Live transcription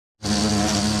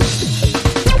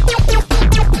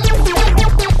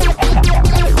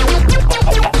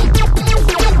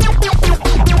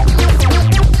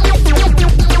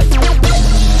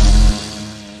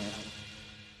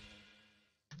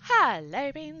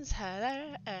friends,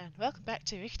 hello and welcome back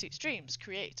to Wicked Streams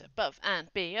Create Above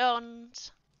and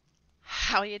Beyond.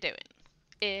 How are you doing?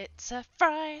 It's a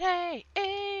Friday,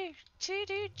 boo.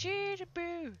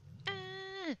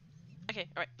 Okay,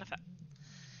 alright, enough of that.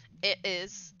 It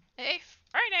is a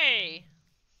Friday!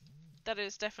 That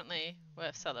is definitely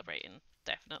worth celebrating,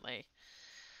 definitely.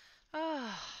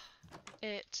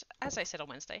 It, as I said on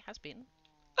Wednesday, has been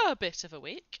a bit of a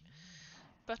week.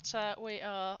 But we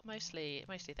are mostly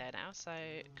there now, so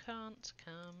can't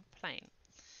complain.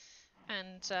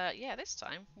 And yeah, this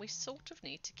time we sort of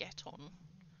need to get on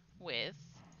with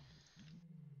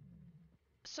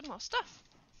some more stuff,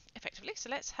 effectively. So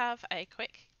let's have a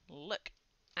quick look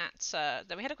at...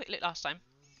 then we had a quick look last time.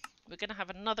 We're going to have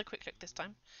another quick look this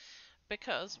time,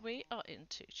 because we are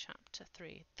into Chapter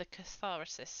 3, the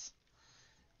Catharsis.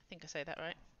 I think I say that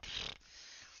right.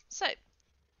 So,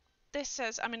 this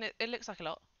says, I mean, it looks like a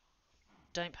lot.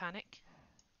 Don't panic.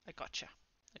 I gotcha.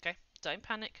 Okay? Don't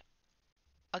panic.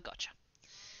 I gotcha.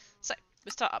 So,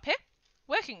 we start up here.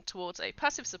 Working towards a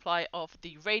passive supply of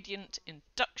the radiant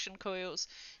induction coils,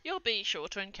 you'll be sure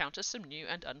to encounter some new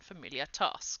and unfamiliar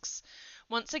tasks.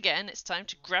 Once again, it's time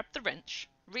to grab the wrench,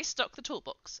 restock the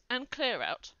toolbox, and clear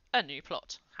out a new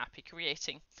plot. Happy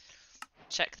creating.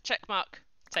 Check the check mark.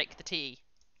 Take the tea.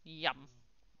 Yum.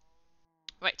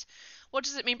 Right, what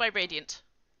does it mean by radiant?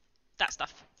 That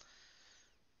stuff.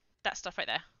 That stuff right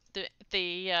there.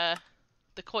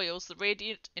 The coils, the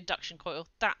radiant induction coil,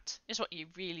 that is what you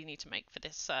really need to make for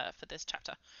this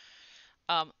chapter.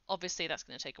 Obviously that's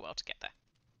going to take a while to get there.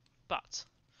 But,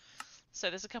 so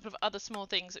there's a couple of other small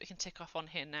things that we can tick off on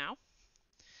here now.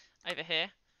 Over here,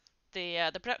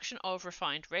 the production of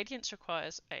refined radiance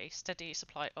requires a steady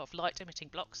supply of light-emitting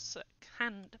blocks that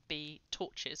can be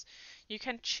torches. You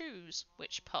can choose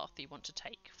which path you want to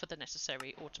take for the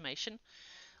necessary automation.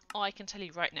 I can tell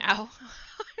you right now,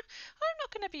 I'm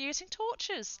not going to be using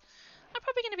torches. I'm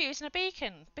probably going to be using a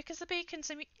beacon because the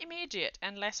beacon's immediate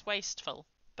and less wasteful.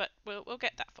 But we'll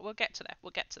get that. We'll get to there.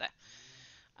 We'll get to there.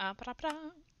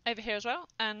 Over here as well,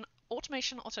 an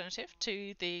automation alternative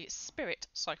to the spirit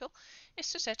cycle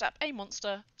is to set up a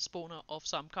monster spawner of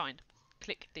some kind.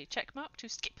 Click the check mark to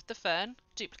skip the fern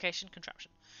duplication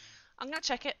contraption. I'm going to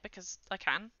check it because I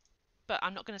can, but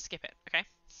I'm not going to skip it. Okay.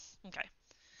 Okay.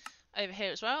 Over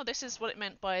here as well, this is what it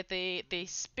meant by the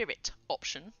spirit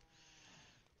option.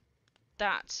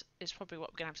 That is probably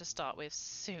what we're going to have to start with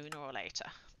sooner or later.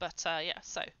 But yeah,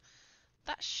 so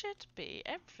that should be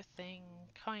everything,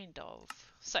 kind of.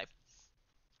 So,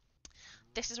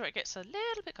 this is where it gets a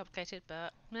little bit complicated,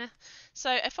 but meh.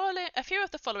 So, a few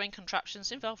of the following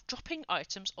contraptions involve dropping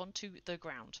items onto the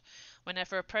ground.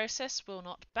 Whenever a process will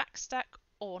not backstack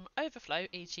on overflow,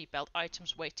 e.g. belt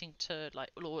items waiting to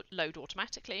load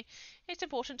automatically, it's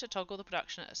important to toggle the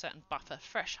production at a certain buffer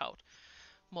threshold.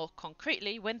 More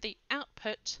concretely, when the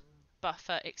output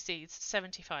buffer exceeds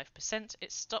 75%,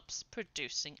 it stops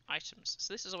producing items.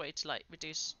 So this is a way to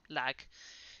reduce lag,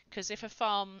 because if a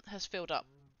farm has filled up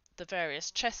the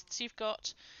various chests you've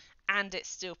got and it's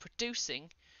still producing,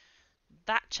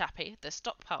 that chappy, the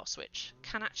stockpile switch,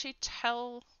 can actually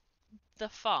tell the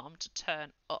farm to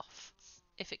turn off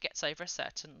if it gets over a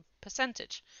certain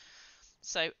percentage.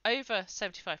 So over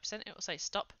 75%, it will say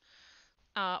stop.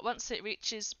 Once it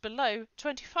reaches below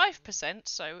 25%,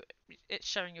 so it's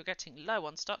showing you're getting low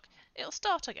on stock, it'll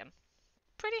start again.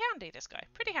 Pretty handy, this guy.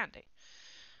 Pretty handy.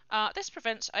 This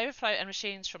prevents overflow and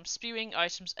machines from spewing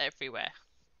items everywhere.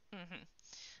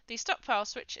 The stockpile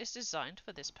switch is designed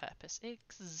for this purpose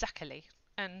exactly.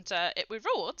 And it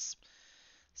rewards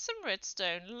some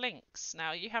redstone links.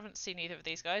 Now, you haven't seen either of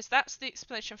these guys. That's the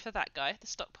explanation for that guy, the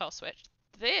stockpile switch.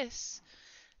 This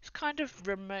is kind of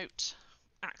remote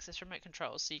access, remote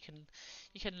controls, so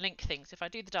you can link things. If I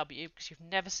do the W, because you've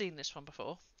never seen this one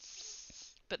before,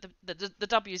 but the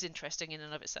W is interesting in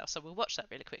and of itself, so we'll watch that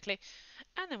really quickly,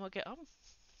 and then we'll get on.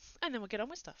 And then we'll get on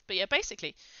with stuff. But yeah,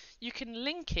 basically, you can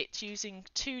link it using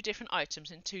two different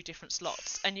items in two different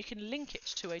slots, and you can link it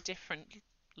to a different,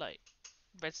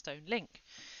 redstone link.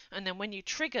 And then when you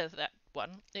trigger that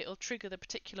one, it'll trigger the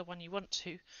particular one you want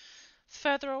to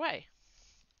further away.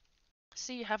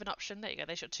 See, you have an option. There you go.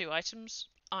 There's your two items.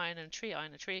 Iron and tree,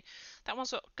 iron and tree. That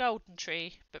one's got golden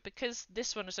tree, but because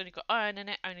this one has only got iron in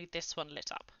it, only this one lit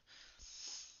up.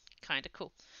 Kind of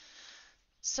cool.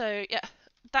 So yeah,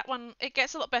 that one, it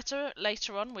gets a lot better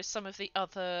later on with some of the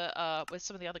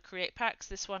other create packs.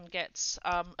 This one gets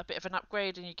a bit of an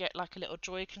upgrade, and you get like a little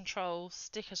joy control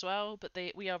stick as well. But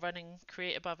we are running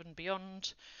Create Above and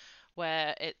Beyond,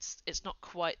 where it's not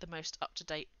quite the most up to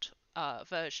date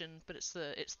version, but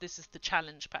this is the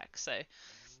challenge pack. So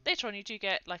later on, you do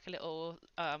get like a little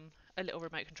a little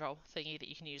remote control thingy that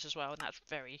you can use as well, and that's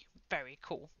very, very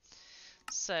cool.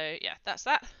 So yeah, that's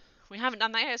that. We haven't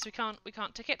done that yet, so we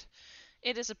can't tick it.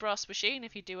 It is a brass machine.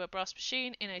 If you do a brass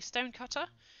machine in a stone cutter,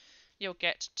 you'll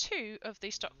get 2 of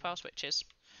the stockpile switches,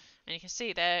 and you can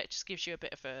see there it just gives you a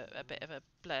bit of a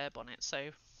blurb on it. So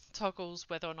toggles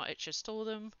whether or not it should store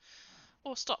them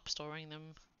or stop storing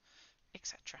them,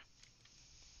 etc.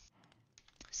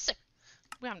 So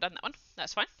we haven't done that one.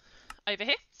 That's fine. Over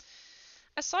here,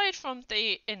 aside from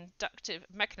the inductive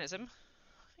mechanism,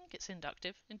 I think it's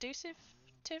inductive, inducive,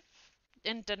 no,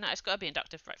 it's got to be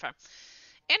inductive, right? Fine.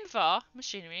 Invar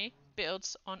machinery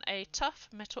builds on a tough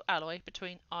metal alloy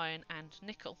between iron and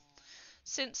nickel.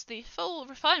 Since the full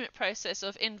refinement process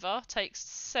of Invar takes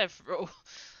several,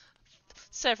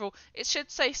 it should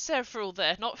say several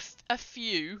there, not a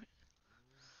few.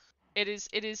 It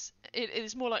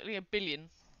is more likely a billion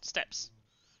steps,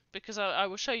 because I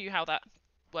will show you how that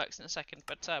works in a second.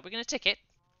 But we're going to tick it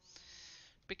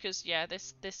because yeah,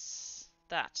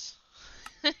 that,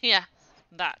 yeah,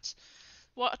 that.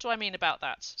 What do I mean about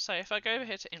that? So if I go over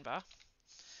here to Invar,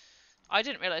 I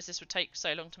didn't realise this would take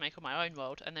so long to make on my own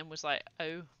world, and then was like,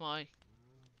 oh my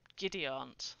giddy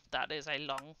aunt, that is a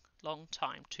long, long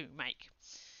time to make.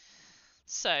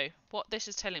 So what this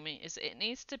is telling me is that it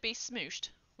needs to be smooshed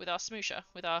with our smoosher,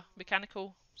 with our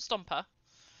mechanical stomper.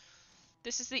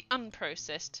 This is the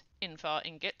unprocessed Invar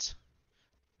ingot.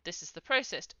 This is the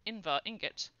processed Invar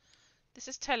ingot. This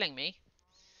is telling me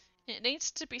it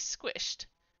needs to be squished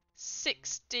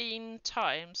 16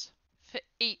 times for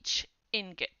each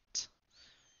ingot.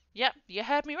 Yep, you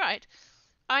heard me right.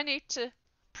 I need to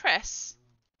press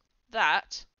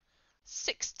that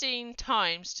 16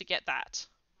 times to get that.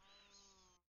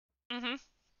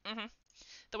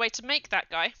 The way to make that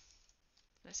guy,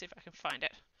 let's see if I can find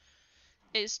it,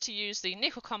 is to use the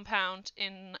nickel compound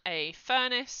in a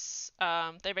furnace.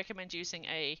 They recommend using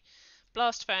a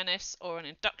blast furnace or an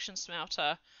induction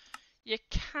smelter. You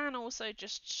can also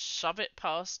just shove it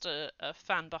past a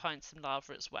fan behind some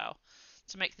lava as well.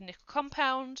 To make the nickel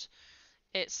compound,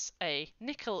 it's a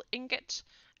nickel ingot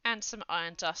and some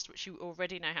iron dust, which you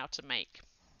already know how to make.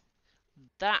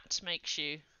 That makes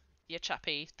you your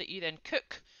chappy that you then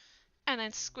cook and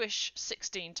then squish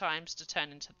 16 times to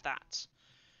turn into that.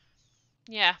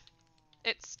 Yeah,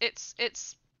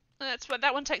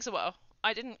 that one takes a while.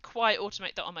 I didn't quite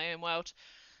automate that on my own world.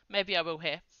 Maybe I will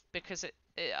here, because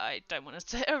I don't want to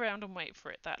sit around and wait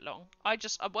for it that long.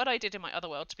 What I did in my other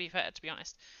world, to be fair, to be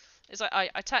honest, is I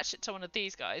attached it to one of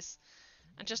these guys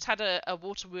and just had a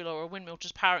water wheel or a windmill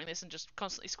just powering this and just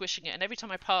constantly squishing it. And every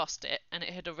time I passed it and it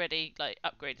had already like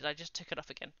upgraded, I just took it off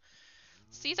again.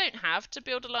 So you don't have to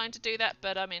build a line to do that,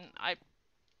 but I mean,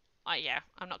 yeah,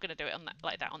 I'm not going to do it on that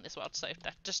like that on this world. So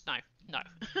just no.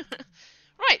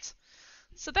 Right.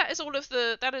 So that is all of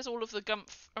the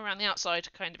gumph around the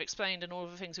outside kind of explained, and all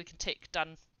of the things we can tick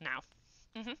done now.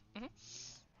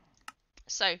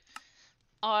 So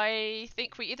I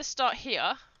think we either start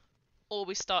here or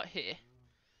we start here,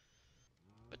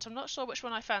 but I'm not sure which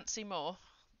one I fancy more,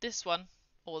 this one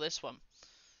or this one,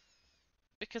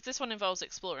 because this one involves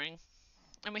exploring,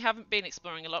 and we haven't been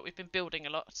exploring a lot. We've been building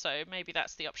a lot, so maybe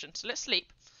that's the option. So let's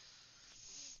sleep.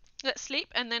 Let's sleep,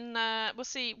 and then we'll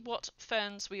see what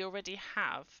ferns we already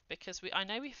have, because I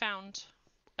know we found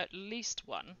at least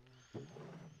one.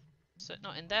 So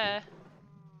not in there,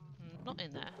 not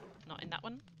in there, not in that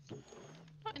one,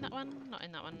 not in that one, not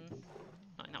in that one,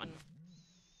 not in that one,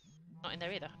 not in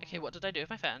there either. Okay, what did I do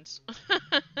with my ferns?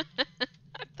 I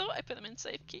thought I put them in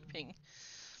safekeeping.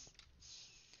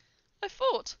 I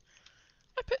thought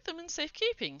I put them in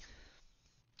safekeeping.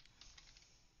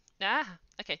 Ah,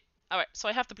 okay. Alright, so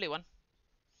I have the blue one.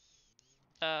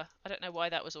 I don't know why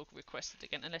that was all requested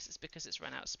again, unless it's because it's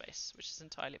run out of space, which is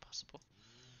entirely possible.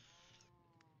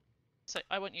 So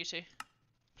I want you to,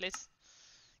 please,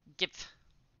 give.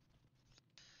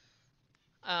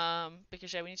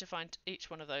 Because yeah, we need to find each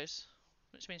one of those,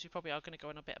 which means we probably are going to go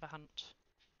on a bit of a hunt.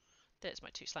 There's my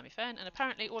 2 slimy fern, and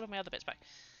apparently all of my other bits back.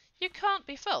 You can't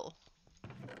be full.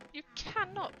 You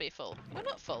cannot be full. You're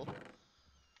not full.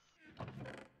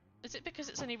 Is it because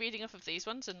it's only reading off of these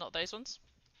ones and not those ones?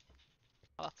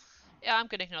 Oh, yeah, I'm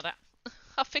going to ignore that.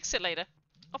 I'll fix it later.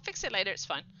 I'll fix it later, it's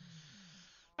fine.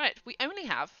 Right, we only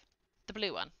have the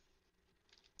blue one.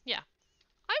 Yeah.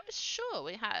 I was sure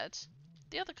we had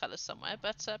the other colours somewhere,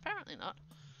 but apparently not.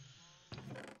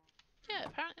 Yeah,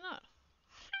 apparently not.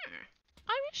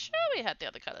 I was sure we had the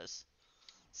other colours.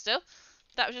 Still,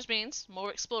 that just means more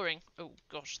exploring. Oh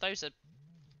gosh, those are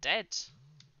dead.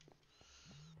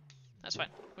 That's fine.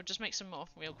 We'll just make some more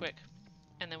real quick.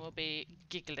 And then we'll be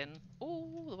giggling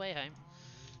all the way home.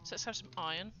 So let's have some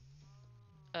iron.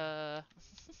 uh,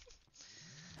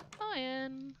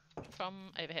 iron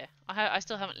from over here. I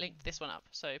still haven't linked this one up,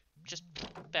 so just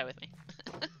bear with me.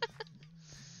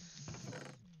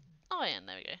 Iron,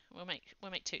 there we go.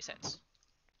 We'll make 2 sets.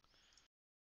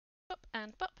 Bop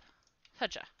and bop.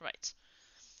 Hudja, right.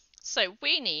 So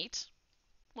we need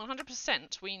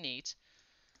 100%. We need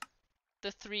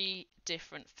the 3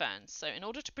 different ferns. So in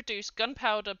order to produce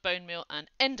gunpowder, bone meal, and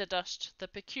ender dust, the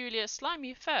peculiar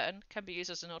slimy fern can be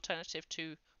used as an alternative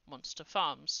to monster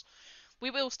farms. We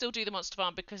will still do the monster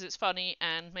farm because it's funny,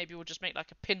 and maybe we'll just make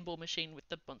like a pinball machine with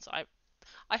the monster.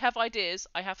 I have ideas,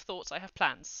 I have thoughts, I have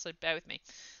plans, so bear with me.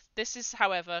 This is,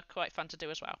 however, quite fun to do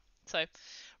as well. So,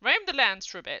 roam the lands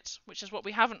for a bit, which is what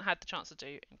we haven't had the chance to do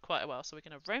in quite a while. So we're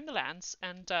going to roam the lands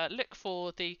and look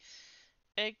for the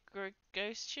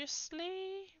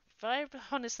egregiously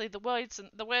honestly, the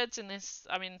words in this.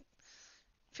 I mean,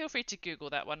 feel free to Google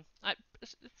that one.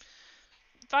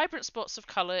 Vibrant spots of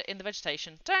colour in the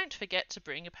vegetation. Don't forget to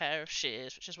bring a pair of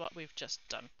shears, which is what we've just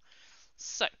done.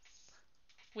 So,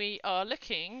 we are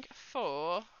looking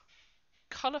for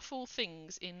colourful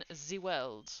things in the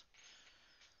world,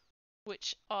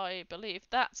 which I believe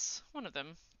that's one of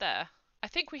them there. I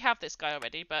think we have this guy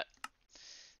already, but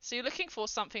so you're looking for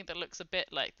something that looks a bit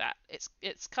like that.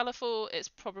 It's colourful. It's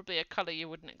probably a colour you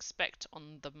wouldn't expect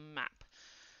on the map,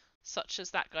 such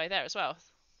as that guy there as well.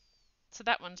 So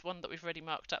that one's one that we've already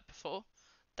marked up before.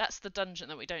 That's the dungeon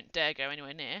that we don't dare go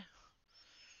anywhere near.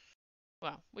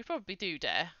 Well, we probably do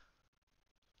dare.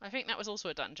 I think that was also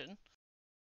a dungeon.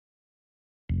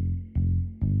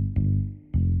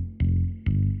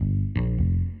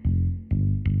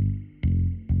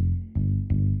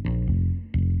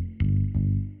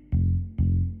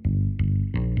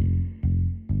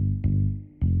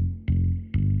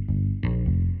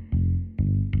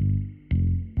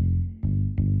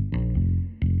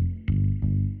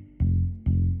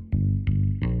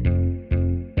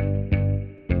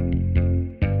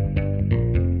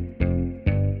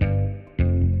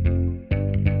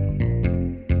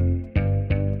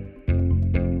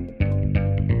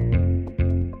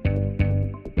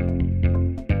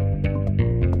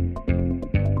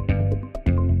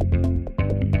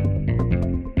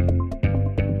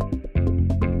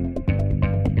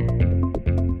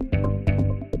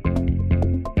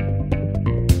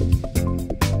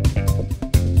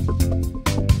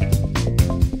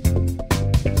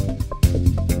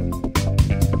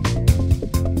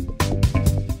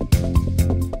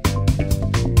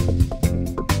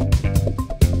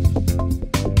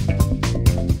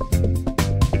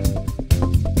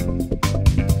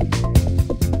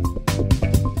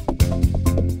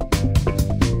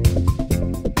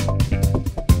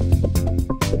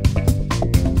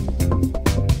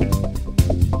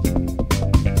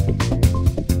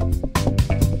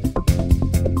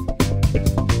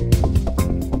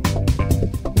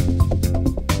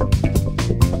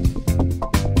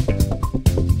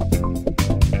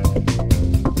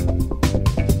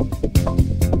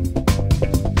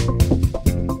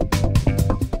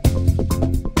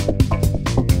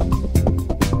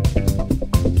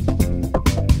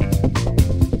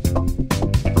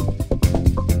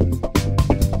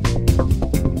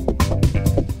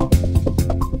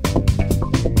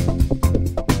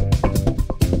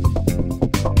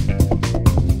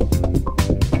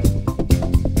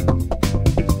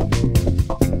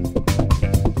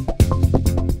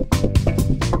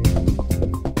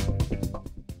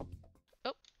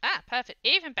 Perfect.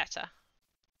 Even better.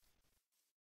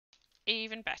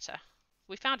 Even better.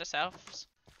 We found ourselves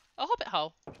a hobbit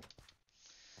hole.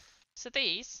 So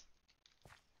these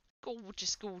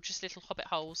gorgeous, gorgeous little hobbit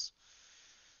holes.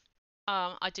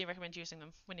 I do recommend using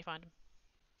them when you find them.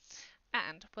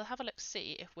 And we'll have a look,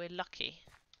 see if we're lucky.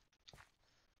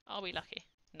 Are we lucky?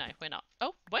 No, we're not.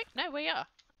 Oh, wait, no, we are.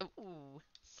 Ooh.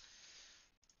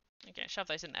 Okay, shove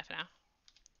those in there for now.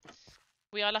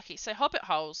 We are lucky. So hobbit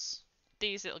holes,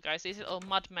 these little guys, these little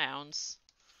mud mounds.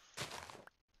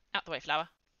 Out the way, flower.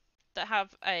 That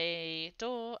have a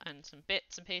door and some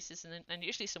bits and pieces and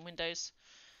usually some windows.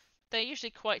 They're usually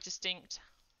quite distinct.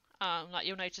 Like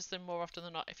you'll notice them more often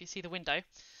than not if you see the window.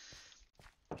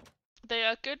 They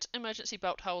are good emergency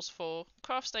bolt holes for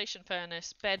craft station,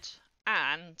 furnace, bed,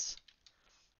 and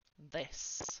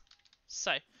this.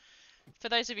 So, for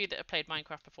those of you that have played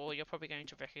Minecraft before, you're probably going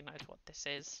to recognise what this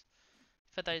is.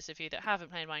 For those of you that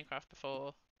haven't played Minecraft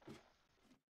before,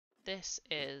 this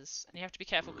is, and you have to be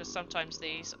careful because sometimes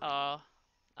these are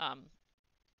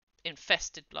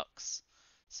infested blocks,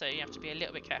 so you have to be a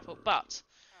little bit careful. But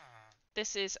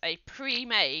this is a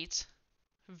pre-made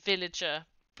villager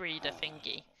breeder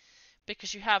thingy,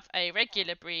 because you have a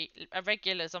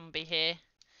regular zombie here,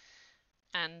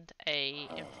 and a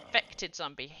infected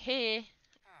zombie here,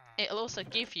 it'll also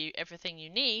give you everything you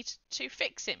need to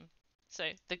fix him. So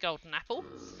the golden apple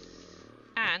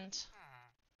and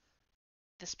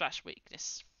the splash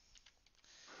weakness.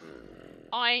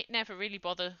 I never really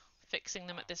bother fixing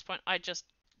them at this point. I just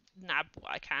nab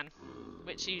what I can,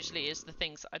 which usually is the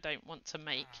things that I don't want to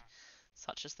make,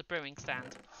 such as the brewing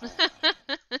stand.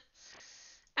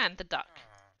 And the duck,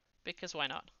 because why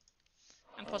not?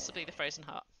 And possibly the frozen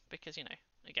heart, because, you know,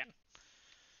 again.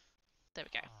 There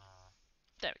we go.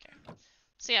 There we go.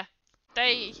 So yeah,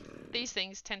 these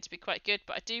things tend to be quite good,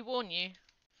 but I do warn you,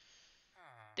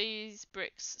 these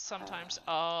bricks sometimes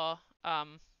are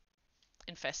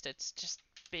infested. Just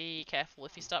be careful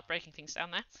if you start breaking things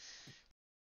down there.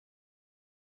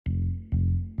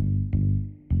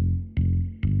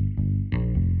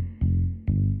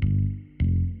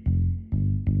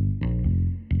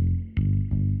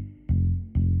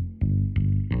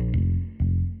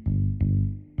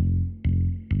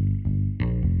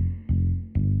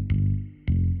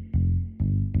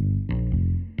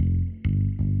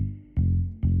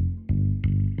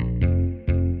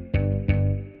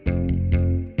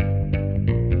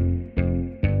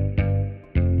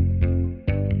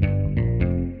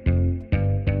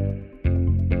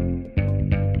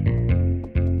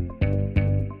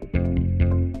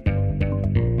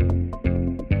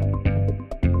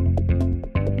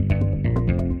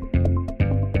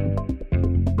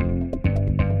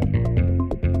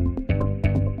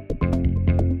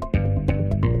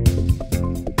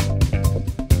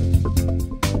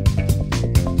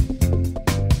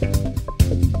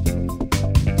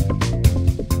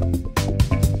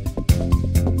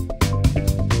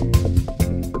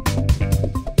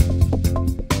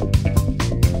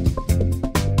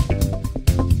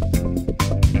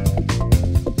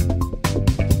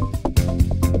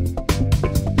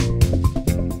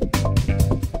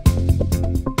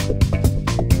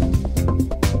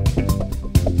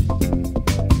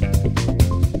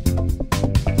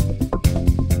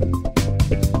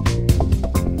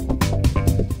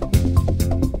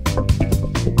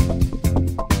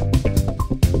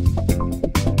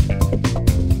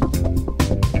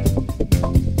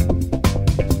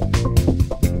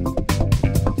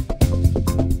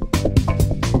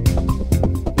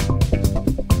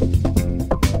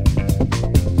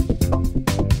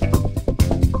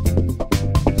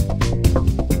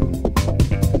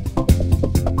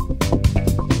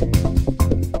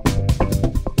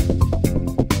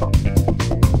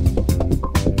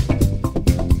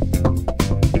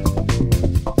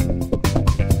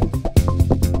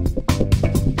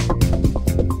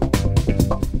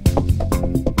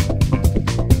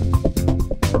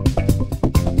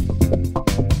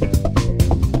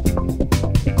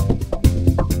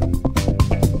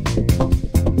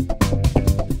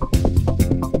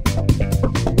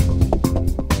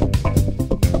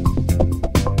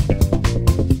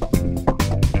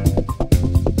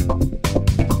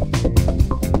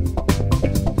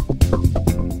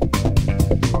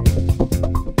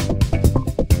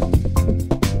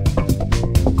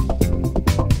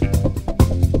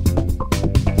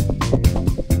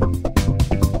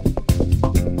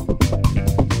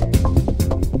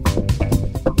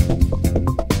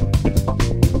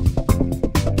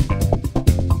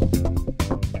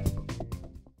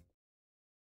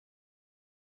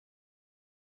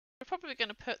 Probably going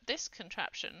to put this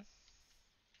contraption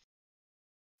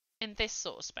in this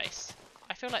sort of space.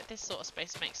 I feel like this sort of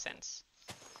space makes sense.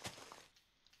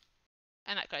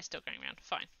 And that guy's still going around.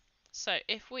 Fine. So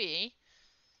if we...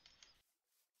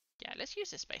 Yeah, let's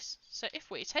use this space. So if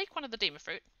we take one of the demon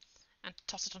fruit and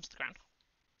toss it onto the ground.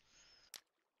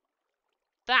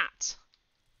 That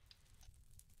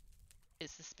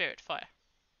is the spirit fire.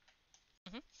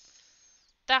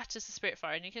 That is the spirit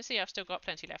fire. And you can see I've still got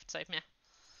plenty left. So yeah.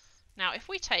 Now, if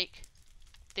we take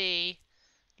the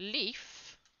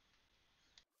leaf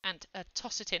and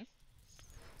toss it in,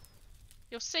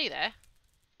 you'll see there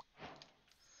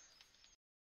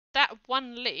that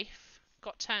one leaf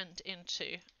got turned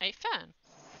into a fern.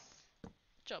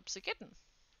 Job's a good one.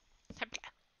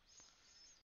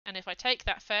 And if I take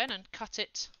that fern and cut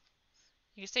it,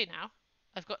 you can see now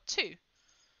I've got 2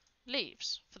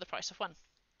 leaves for the price of 1.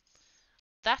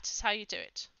 That is how you do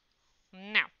it.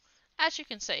 Now, as you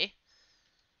can see,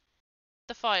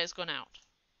 the fire's gone out.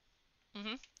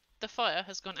 The fire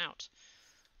has gone out.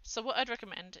 So what I'd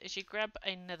recommend is you grab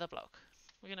a nether block.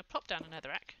 We're going to pop down a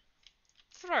netherrack,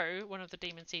 throw one of the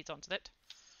demon seeds onto it,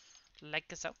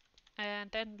 like so, and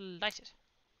then light it.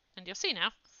 And you'll see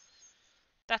now,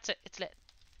 that's it, it's lit.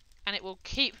 And it will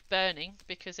keep burning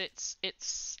because it's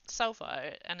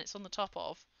sulfur and it's on the top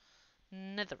of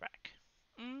netherrack.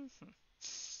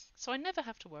 So I never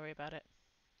have to worry about it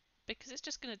because it's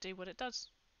just going to do what it does.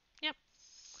 Yep.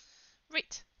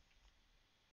 Right.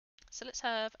 So let's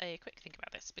have a quick think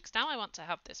about this because now I want to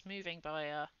have this moving by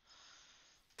a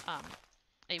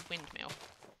windmill.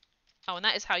 Oh, and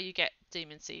that is how you get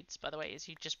demon seeds, by the way, is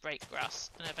you just break grass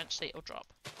and eventually it'll drop.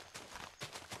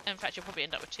 In fact, you'll probably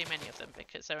end up with too many of them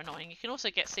because they're annoying. You can also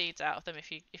get seeds out of them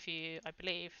if you, I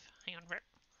believe, hang on.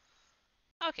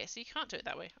 Okay, so you can't do it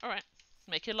that way. All right,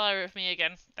 make a liar of me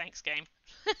again. Thanks, game.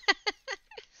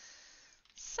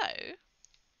 So,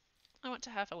 I want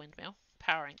to have a windmill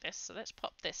powering this. So let's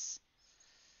pop this.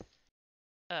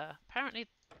 Apparently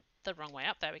the wrong way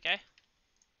up. There we go.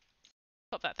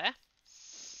 Pop that there.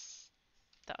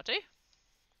 That'll do.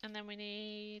 And then we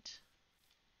need.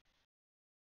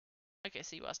 Okay,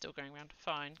 so you are still going around.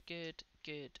 Fine. Good.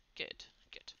 Good. Good.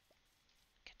 Good.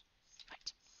 Good.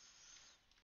 Right.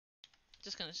 I'm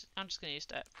just gonna use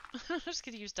dirt. I'm just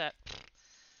gonna use dirt.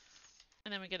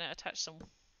 And then we're gonna attach some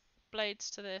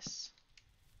blades to this.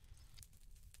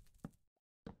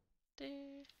 2,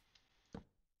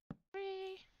 3,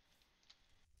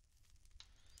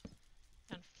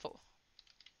 and 4.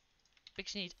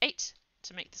 Because you need 8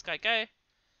 to make this guy go.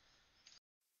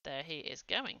 There he is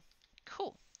going.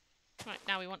 Cool. Right,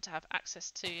 now we want to have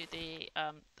access to the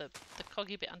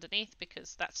coggy bit underneath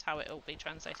because that's how it will be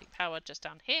translating power just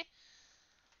down here.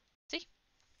 See?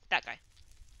 That guy.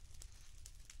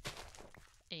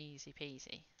 Easy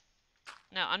peasy.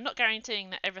 Now, I'm not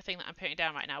guaranteeing that everything that I'm putting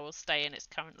down right now will stay in its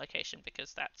current location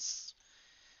because that's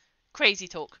crazy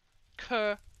talk.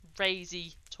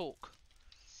 Crazy talk.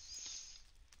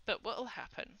 But what will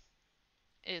happen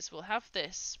is we'll have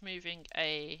this moving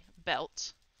a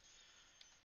belt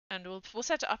and we'll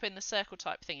set it up in the circle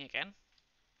type thing again.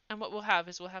 And what we'll have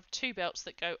is we'll have 2 belts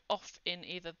that go off in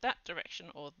either that direction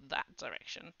or that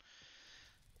direction,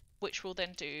 which will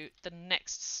then do the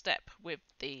next step with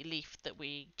the leaf that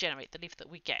we generate, the leaf that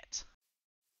we get.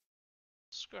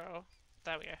 Scroll.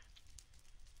 There we go.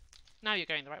 Now you're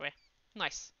going the right way.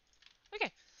 Nice.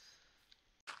 Okay.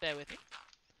 Bear with me.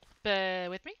 Bear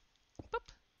with me.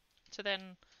 Boop. To then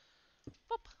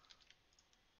boop.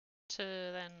 To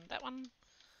then that one.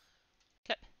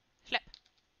 Flip. Flip.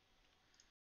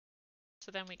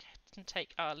 So then we can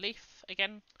take our leaf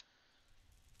again.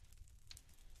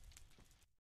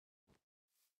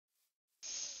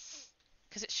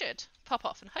 Because it should pop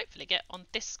off and hopefully get on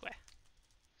this square.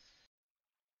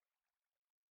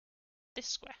 This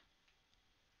square.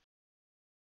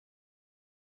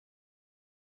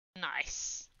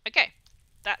 Nice. Okay,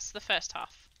 that's the first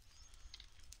half.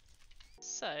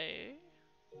 So,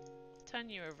 turn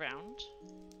you around.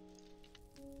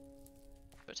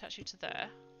 Attach you to there.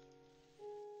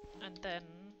 And then...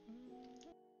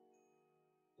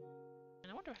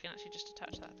 And I wonder if I can actually just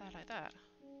attach that there like that.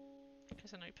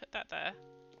 Because then we put that there.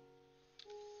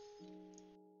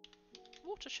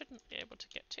 Water shouldn't be able to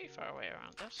get too far away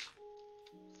around this.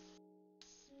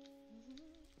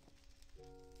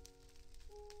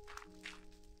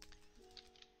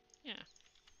 Yeah.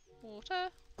 Water.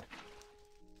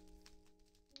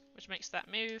 Which makes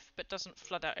that move, but doesn't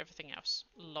flood out everything else.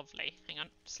 Lovely. Hang on,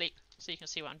 sleep, so you can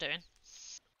see what I'm doing.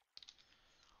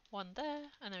 One there,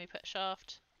 and then we put a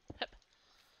shaft. Hup.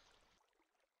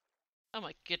 Oh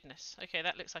my goodness. Okay,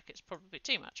 that looks like it's probably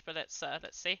too much, but let's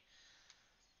see.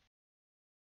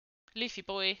 Leafy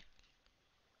boy.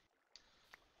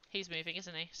 He's moving,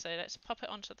 isn't he? So let's pop it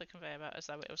onto the conveyor belt as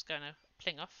though it was going to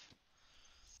pling off.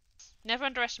 Never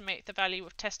underestimate the value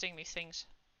of testing these things.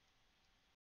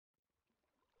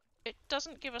 It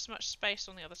doesn't give us much space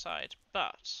on the other side,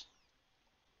 but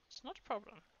it's not a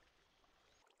problem.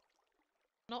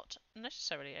 Not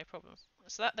necessarily a problem.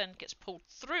 So that then gets pulled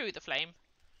through the flame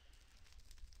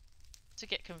to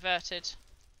get converted.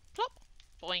 Plop!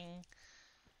 Boing!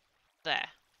 There.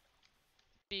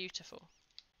 Beautiful.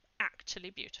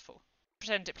 Actually beautiful.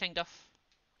 Pretend it plinged off.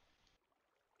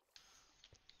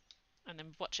 And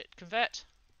then watch it convert.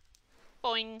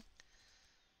 Boing!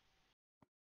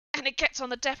 And it gets on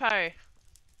the depot!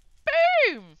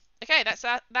 Boom! Okay, that's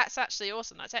actually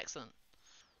awesome. That's excellent.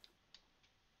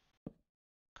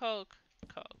 Cog,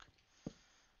 cog,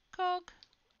 cog.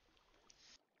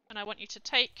 And I want you to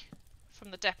take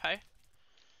from the depot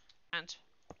and...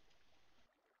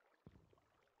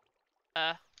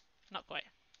 not quite.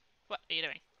 What are you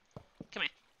doing? Come here.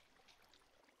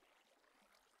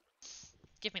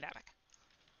 Give me that back.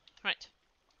 Right.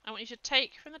 I want you to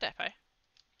take from the depot.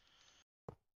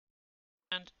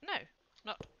 And no,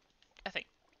 not a thing.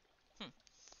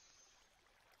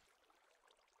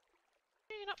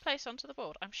 You not place onto the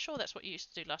board? I'm sure that's what you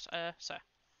used to do last. Sir.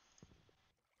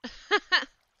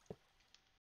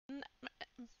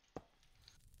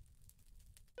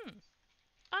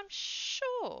 I'm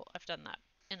sure I've done that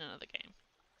in another game.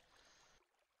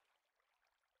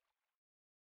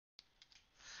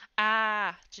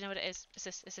 Ah, do you know what it is? Is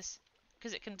this? Is this?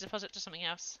 Because it can deposit to something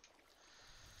else.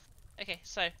 Okay,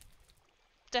 so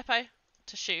depot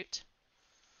to chute.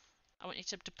 I want you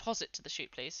to deposit to the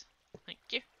chute, please. Thank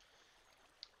you.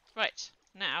 Right,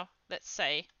 now let's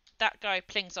say that guy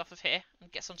plings off of here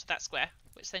and gets onto that square,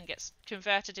 which then gets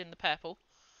converted in the purple,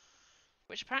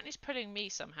 which apparently is pulling me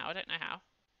somehow. I don't know how.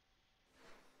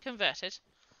 Converted,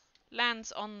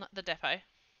 lands on the depot.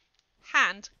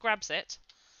 Hand grabs it,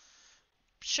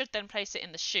 should then place it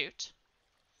in the chute,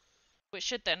 which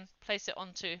should then place it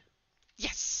onto,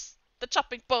 yes, the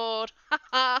chopping board.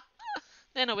 Haha.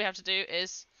 Then all we have to do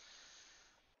is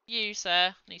you,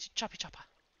 sir, need to choppy chopper.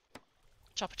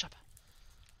 Chopper chopper.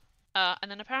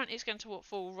 And then apparently it's going to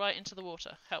fall right into the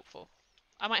water. Helpful.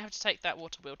 I might have to take that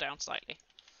water wheel down slightly.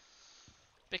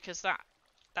 Because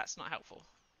that's not helpful.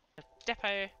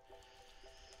 Depot.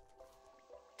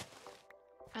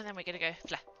 And then we're going to go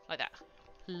flah, like that.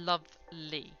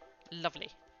 Lovely. Lovely.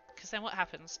 Because then what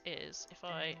happens is, if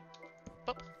I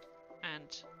boop,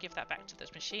 and give that back to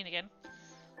this machine again,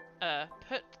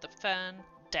 put the fern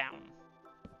down.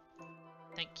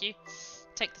 Thank you.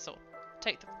 Take the saw.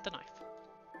 Take the knife.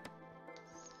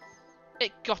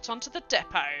 It got onto the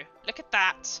depot. Look at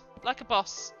that. Like a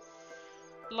boss.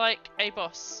 Like a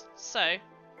boss. So,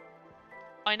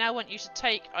 I now want you to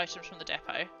take items from the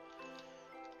depot.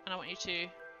 And I want you to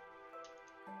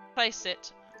place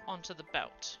it onto the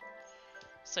belt.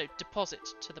 So, deposit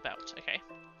to the belt, okay?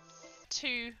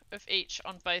 2 of each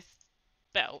on both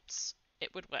belts,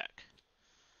 it would work.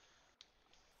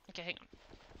 Okay, hang on.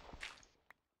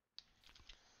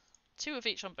 2 of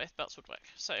each on both belts would work.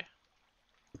 So,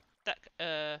 that,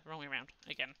 wrong way around,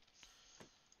 again.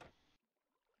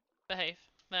 Behave.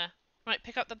 There. Right,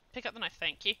 pick up the knife,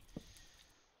 thank you.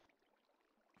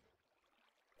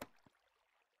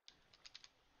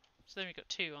 So then we've got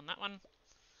 2 on that one.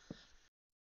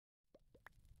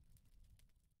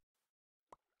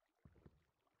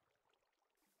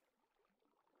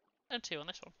 And 2 on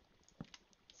this one.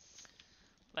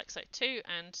 Like so, 2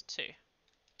 and 2.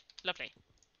 Lovely.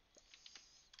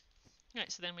 Right,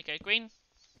 so then we go green.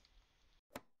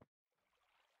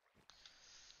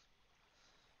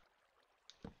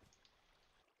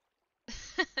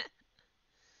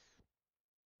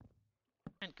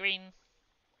 And green.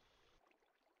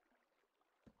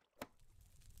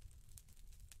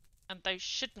 And those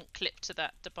shouldn't clip to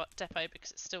that depot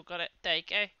because it's still got it. There you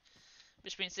go.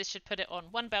 Which means this should put it on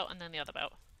one belt and then the other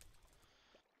belt.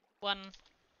 1.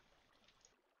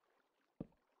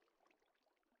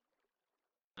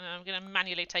 And I'm going to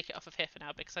manually take it off of here for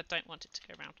now because I don't want it to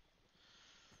go around.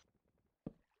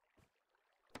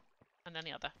 And then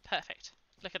the other. Perfect.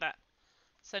 Look at that.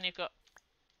 So then you've got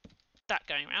that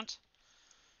going around.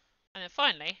 And then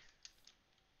finally,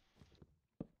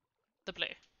 the blue.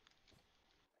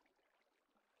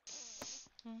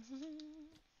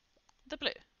 The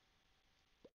blue.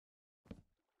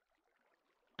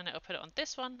 And it'll put it on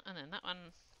this one, and then that one.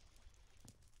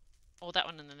 Or that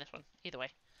one and then this one. Either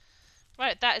way.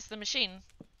 Right, that is the machine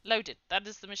loaded. That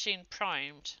is the machine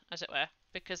primed, as it were.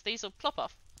 Because these will plop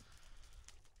off.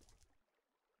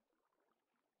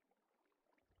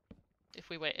 If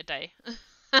we wait a day.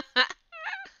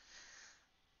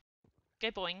 Go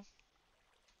boing.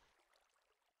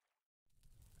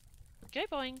 Go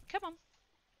boing. Come on.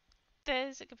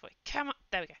 There's a good boy. Come on.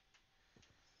 There we go.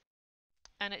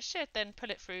 And it should then pull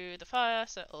it through the fire,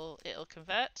 so it'll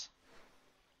convert.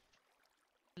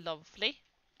 Lovely.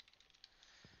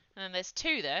 And then there's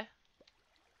 2 there.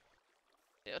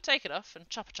 It'll take it off and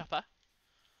chopper chopper.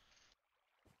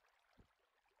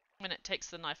 When it takes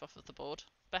the knife off of the board.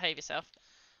 Behave yourself.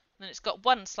 And then it's got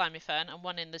 1 slimy fern and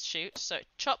 1 in the chute, so it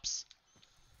chops.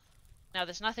 Now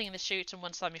there's nothing in the chute and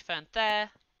 1 slimy fern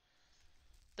there.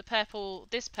 The purple,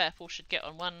 this purple should get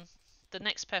on one. The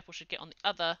next purple should get on the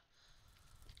other.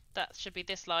 That should be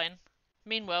this line.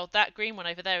 Meanwhile, that green one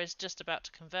over there is just about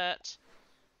to convert.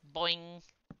 Boing.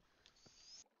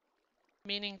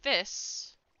 Meaning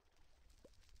this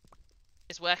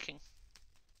is working.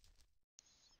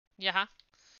 Yeah.